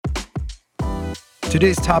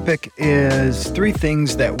Today's topic is 3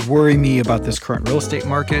 things that worry me about this current real estate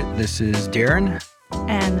market. This is Darren.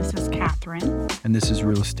 And this is Catherine. And this is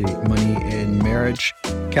Real Estate, Money, and Marriage.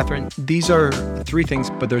 Catherine, these are 3 things,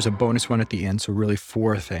 but there's a bonus one at the end. So really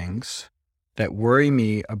 4 things that worry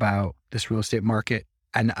me about this real estate market.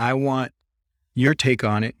 And I want your take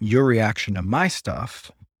on it, your reaction to my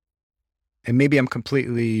stuff. And maybe I'm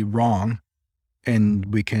completely wrong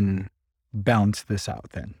and we can balance this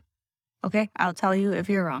out then. Okay, I'll tell you if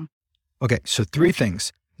you're wrong. Okay, so 3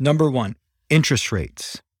 things. Number 1, interest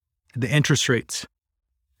rates. The interest rates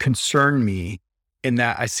concern me in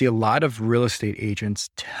that I see a lot of real estate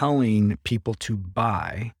agents telling people to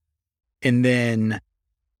buy, and then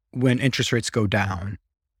when interest rates go down,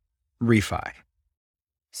 refi.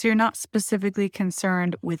 So you're not specifically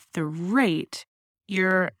concerned with the rate.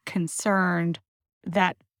 You're concerned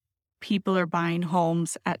that people are buying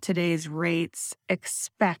homes at today's rates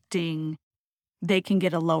expecting they can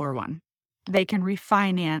get a lower one. They can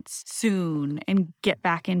refinance soon and get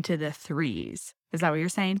back into the 3s. Is that what you're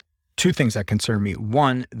saying? 2 things that concern me.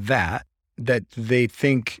 One, that they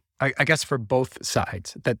think, I guess for both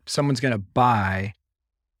sides, that someone's going to buy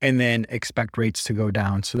and then expect rates to go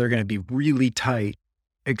down. So they're going to be really tight,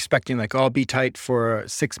 expecting like, oh, I'll be tight for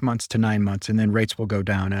 6 months to 9 months and then rates will go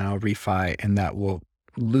down and I'll refi and that will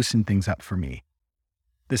loosen things up for me.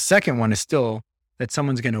 The second one is still that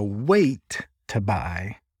someone's going to wait to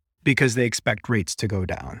buy because they expect rates to go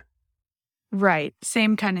down. Right.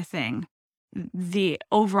 Same kind of thing. The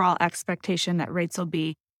overall expectation that rates will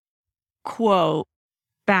be, quote,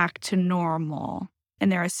 back to normal.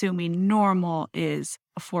 And they're assuming normal is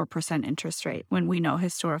a 4% interest rate when we know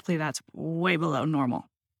historically that's way below normal.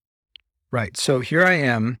 Right. So here I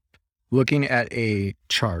am looking at a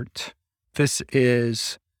chart. This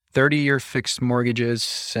is 30-year fixed mortgages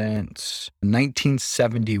since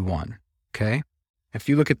 1971. Okay. If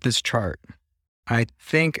you look at this chart, I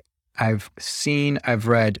think I've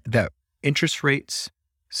read that interest rates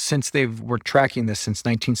since were tracking this since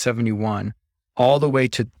 1971, all the way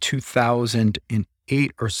to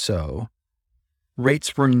 2008 or so,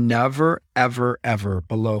 rates were never, ever, ever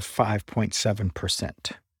below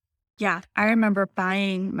 5.7%. Yeah, I remember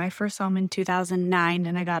buying my first home in 2009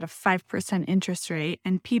 and I got a 5% interest rate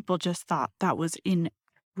and people just thought that was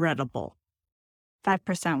incredible.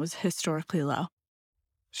 5% was historically low.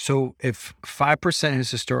 So if 5% is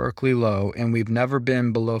historically low and we've never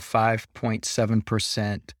been below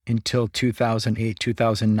 5.7% until 2008,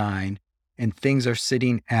 2009, and things are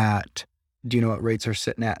sitting at, do you know what rates are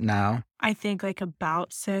sitting at now? I think like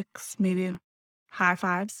about 6, maybe high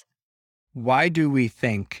 5s. Why do we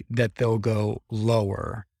think that they'll go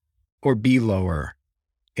lower or be lower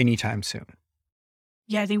anytime soon?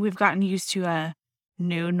 Yeah, I think we've gotten used to a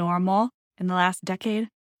new normal in the last decade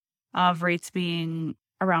of rates being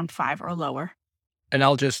around 5 or lower. And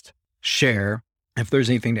I'll just share, if there's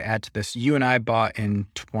anything to add to this, you and I bought in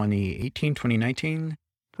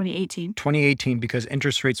 2018 because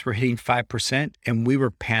interest rates were hitting 5% and we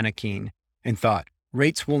were panicking and thought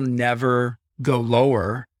rates will never go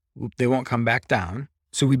lower. They won't come back down.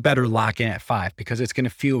 So we better lock in at 5 because it's going to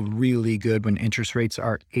feel really good when interest rates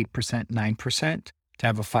are 8%, 9% to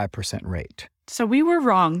have a 5% rate. So we were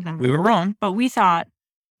wrong. We were wrong. But we thought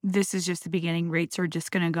this is just the beginning. Rates are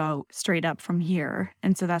just going to go straight up from here.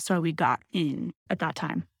 And so that's why we got in at that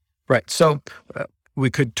time. Right. So we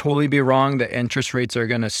could totally be wrong that interest rates are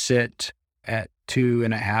going to sit at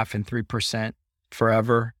 2.5% and 3%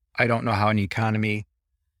 forever. I don't know how an economy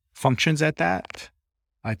functions at that.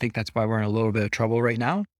 I think that's why we're in a little bit of trouble right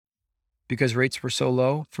now because rates were so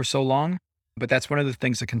low for so long. But that's one of the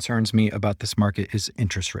things that concerns me about this market is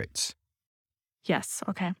interest rates. Yes.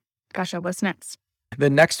 Okay. Gotcha. What's next?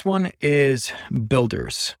 The next one is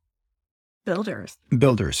builders.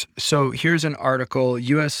 Builders. So here's an article,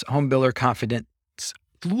 U.S. Home Builder Confidence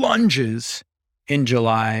plunges in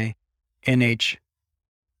July, NAHB,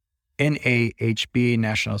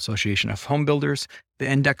 National Association of Home Builders. The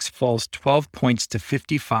index falls 12 points to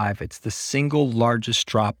 55. It's the single largest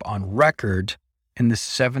drop on record and the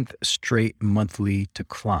 7th straight monthly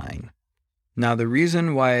decline. Now, the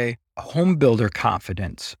reason why home builder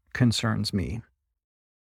confidence concerns me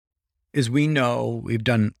is we know we've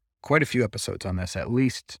done quite a few episodes on this, at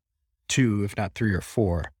least 2, if not 3 or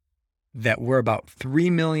 4, that we're about 3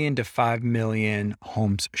 million to 5 million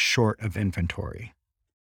homes short of inventory.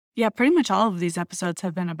 Yeah, pretty much all of these episodes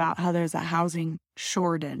have been about how there's a housing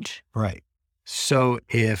shortage. Right. So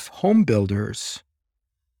if home builders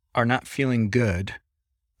are not feeling good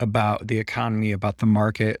about the economy, about the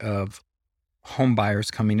market of home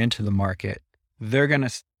buyers coming into the market, they're going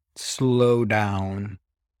to slow down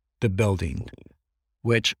the building.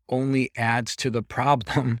 which only adds to the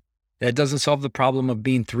problem. That doesn't solve the problem of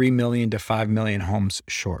being 3 million to 5 million homes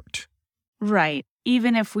short. Right.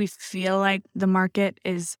 Even if we feel like the market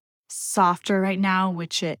is softer right now,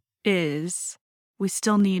 which it is, we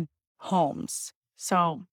still need homes.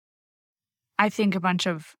 So I think a bunch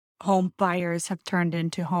of home buyers have turned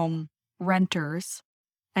into home renters.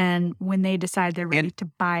 And when they decide they're ready to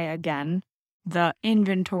buy again, the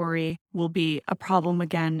inventory will be a problem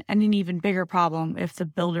again, and an even bigger problem if the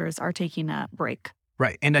builders are taking a break.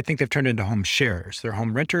 Right. And I think they've turned into home sharers. They're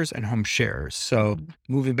home renters and home sharers. So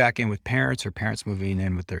moving back in with parents, or parents moving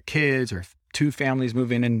in with their kids, or two families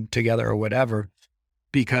moving in together, or whatever,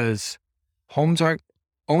 because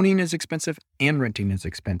owning is expensive and renting is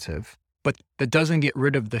expensive. But that doesn't get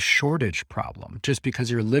rid of the shortage problem. Just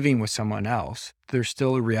because you're living with someone else, there's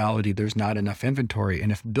still a reality there's not enough inventory.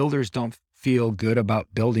 And if builders don't feel good about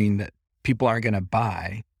building, that people aren't going to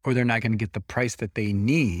buy, or they're not going to get the price that they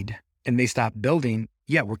need, and they stop building,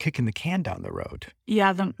 we're kicking the can down the road.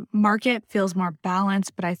 Yeah, the market feels more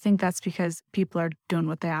balanced, but I think that's because people are doing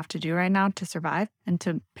what they have to do right now to survive and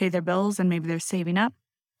to pay their bills, and maybe they're saving up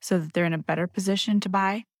so that they're in a better position to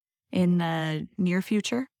buy in the near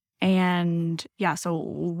future. And so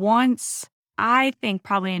once, I think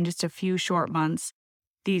probably in just a few short months,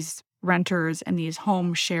 these renters and these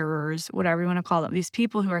home sharers, whatever you want to call them, these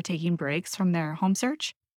people who are taking breaks from their home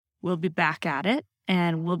search will be back at it,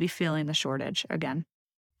 and we'll be feeling the shortage again.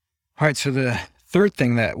 All right. So the third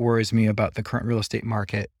thing that worries me about the current real estate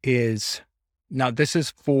market is, now this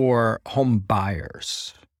is for home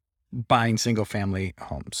buyers buying single family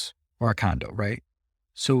homes or a condo, right?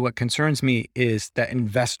 So what concerns me is that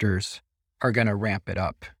investors are going to ramp it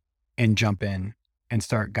up and jump in and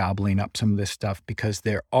start gobbling up some of this stuff, because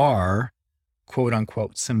there are, quote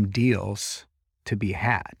unquote, some deals to be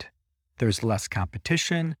had. There's less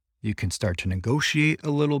competition. You can start to negotiate a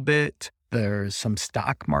little bit. There's some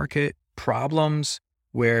stock market problems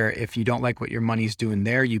where if you don't like what your money's doing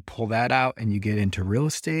there, you pull that out and you get into real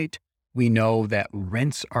estate. We know that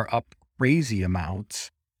rents are up crazy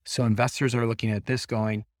amounts. So investors are looking at this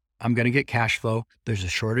going, I'm going to get cash flow. There's a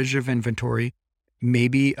shortage of inventory.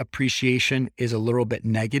 Maybe appreciation is a little bit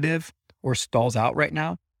negative or stalls out right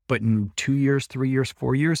now, but in 2 years, 3 years,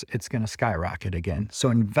 4 years, it's going to skyrocket again. So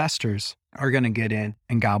investors are going to get in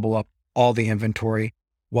and gobble up all the inventory,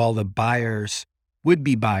 while the buyers,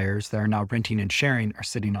 would-be buyers that are now renting and sharing, are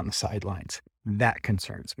sitting on the sidelines. That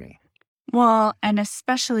concerns me. Well, and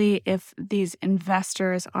especially if these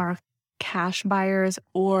investors are cash buyers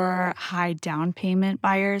or high down payment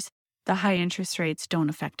buyers, the high interest rates don't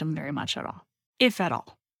affect them very much at all, if at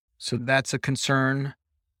all. So that's a concern.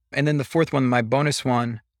 And then the fourth one, my bonus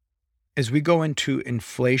one, is we go into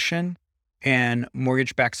inflation and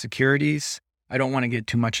mortgage-backed securities. I don't want to get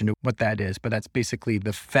too much into what that is, but that's basically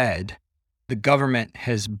the Fed. The government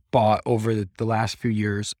has bought over the last few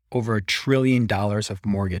years over $1 trillion of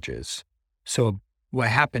mortgages. So what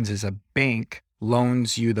happens is a bank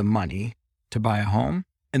loans you the money to buy a home,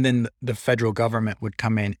 and then the federal government would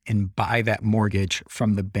come in and buy that mortgage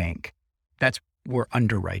from the bank. That's where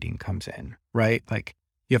underwriting comes in, right? Like,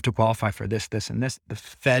 you have to qualify for this, this, and this. The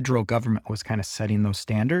federal government was kind of setting those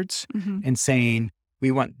standards and saying, we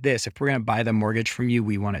want this. If we're going to buy the mortgage from you,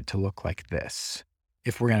 we want it to look like this.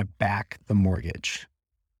 If we're going to back the mortgage.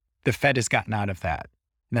 The Fed has gotten out of that.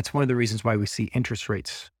 And that's one of the reasons why we see interest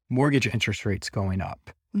rates, mortgage interest rates going up,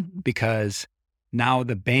 because now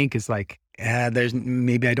the bank is like,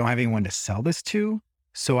 maybe I don't have anyone to sell this to,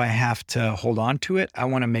 so I have to hold on to it. I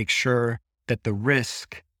want to make sure that the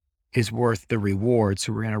risk is worth the reward.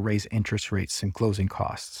 So we're going to raise interest rates and closing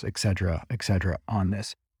costs, et cetera, on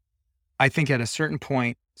this. I think at a certain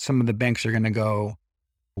point, some of the banks are going to go,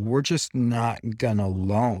 we're just not going to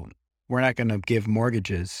loan. We're not going to give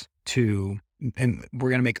mortgages to, and we're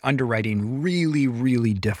going to make underwriting really,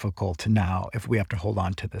 really difficult now if we have to hold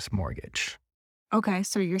on to this mortgage. Okay,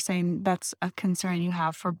 so you're saying that's a concern you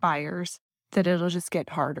have for buyers, that it'll just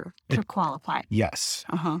get harder to qualify. Yes.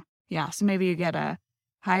 Yeah, so maybe you get a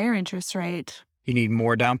higher interest rate. You need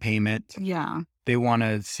more down payment. Yeah. They want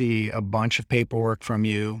to see a bunch of paperwork from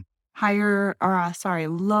you.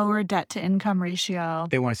 Lower debt to income ratio.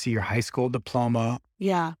 They want to see your high school diploma.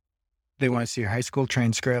 Yeah. They want to see your high school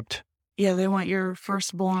transcript. Yeah, they want your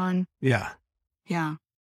firstborn. Yeah. Yeah.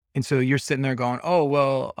 And so you're sitting there going, oh,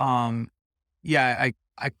 well, I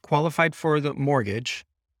qualified for the mortgage,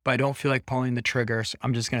 but I don't feel like pulling the trigger. So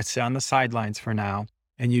I'm just going to sit on the sidelines for now.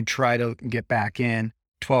 And you try to get back in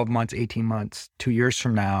 12 months, 18 months, 2 years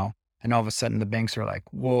from now. And all of a sudden the banks are like,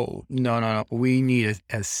 whoa, no. We need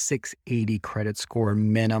a 680 credit score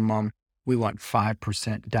minimum. We want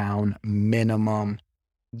 5% down minimum.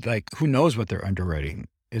 like, who knows what their underwriting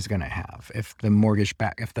is going to have if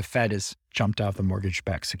the Fed has jumped off the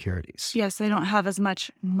mortgage-backed securities. Yes, they don't have as much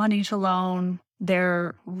money to loan.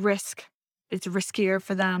 It's riskier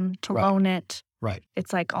for them to loan it. Right.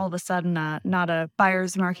 It's like all of a sudden not a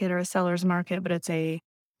buyer's market or a seller's market, but it's a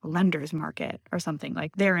lender's market or something.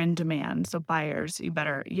 Like they're in demand. So buyers, you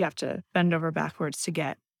have to bend over backwards to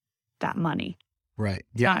get that money. Right.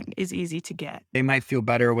 It's not as easy to get. They might feel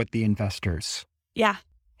better with the investors. Yeah.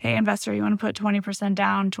 Hey, investor, you want to put 20%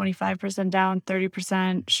 down, 25% down,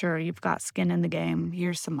 30%? Sure, you've got skin in the game.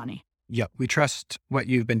 Here's some money. Yep. We trust what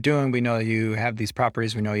you've been doing. We know you have these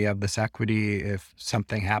properties. We know you have this equity. If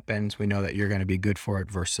something happens, we know that you're going to be good for it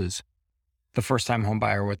versus the first-time home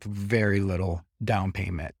buyer with very little down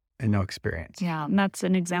payment and no experience. Yeah, and that's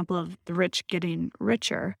an example of the rich getting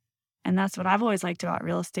richer. And that's what I've always liked about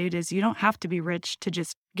real estate is you don't have to be rich to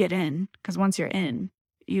just get in, because once you're in,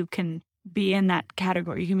 you can be in that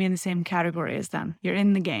category. You can be in the same category as them. You're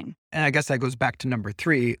in the game. And I guess that goes back to number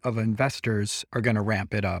 3 of investors are going to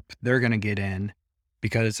ramp it up. They're going to get in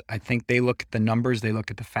because I think they look at the numbers, they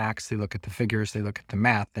look at the facts, they look at the figures, they look at the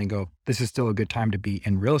math and go, this is still a good time to be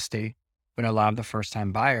in real estate. But a lot of the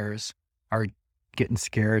first-time buyers are getting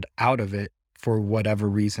scared out of it for whatever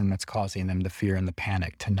reason that's causing them the fear and the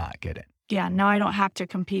panic to not get it. Yeah, now I don't have to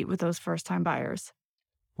compete with those first-time buyers.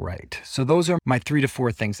 Right. So those are my 3 to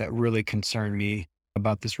 4 things that really concern me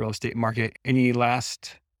about this real estate market. Any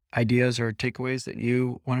last ideas or takeaways that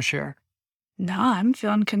you want to share? No, I'm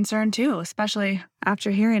feeling concerned too, especially after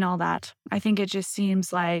hearing all that. I think it just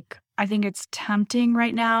seems like, I think it's tempting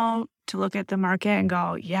right now to look at the market and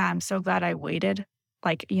go, yeah, I'm so glad I waited.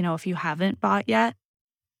 Like, if you haven't bought yet,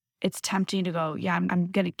 it's tempting to go, yeah, I'm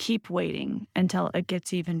going to keep waiting until it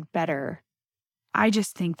gets even better. I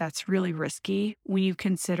just think that's really risky when you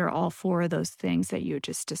consider all 4 of those things that you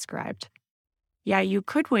just described. Yeah, you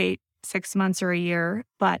could wait 6 months or a year,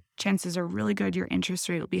 but chances are really good your interest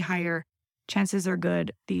rate will be higher. Chances are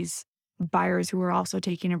good these buyers who are also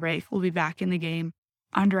taking a break will be back in the game.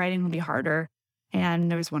 Underwriting will be harder.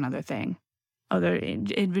 And there's one other thing. Other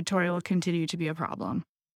inventory will continue to be a problem.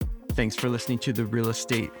 Thanks for listening to the Real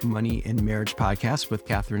Estate, Money, and Marriage podcast with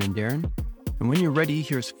Catherine and Darren. And when you're ready,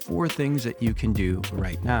 here's 4 things that you can do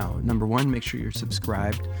right now. Number 1, make sure you're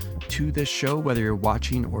subscribed to this show, whether you're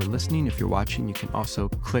watching or listening. If you're watching, you can also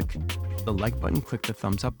click the like button, click the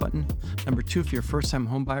thumbs up button. Number 2, if you're a first-time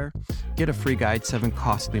homebuyer, get a free guide, 7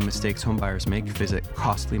 costly mistakes homebuyers make. Visit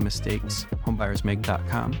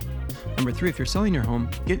costlymistakeshomebuyersmake.com. Number 3, if you're selling your home,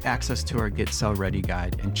 get access to our Get Sell Ready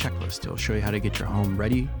guide and checklist. It'll show you how to get your home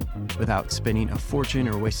ready without spending a fortune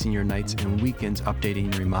or wasting your nights and weekends updating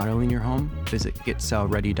and remodeling your home. Visit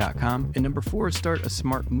GetSellReady.com. And number 4, start a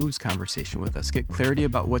smart moves conversation with us. Get clarity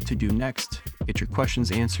about what to do next, get your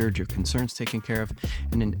questions answered, your concerns taken care of,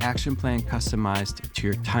 and an action plan customized to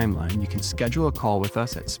your timeline. You can schedule a call with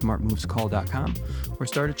us at smartmovescall.com or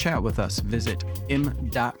start a chat with us. Visit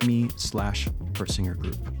m.me/Persinger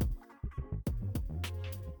Group.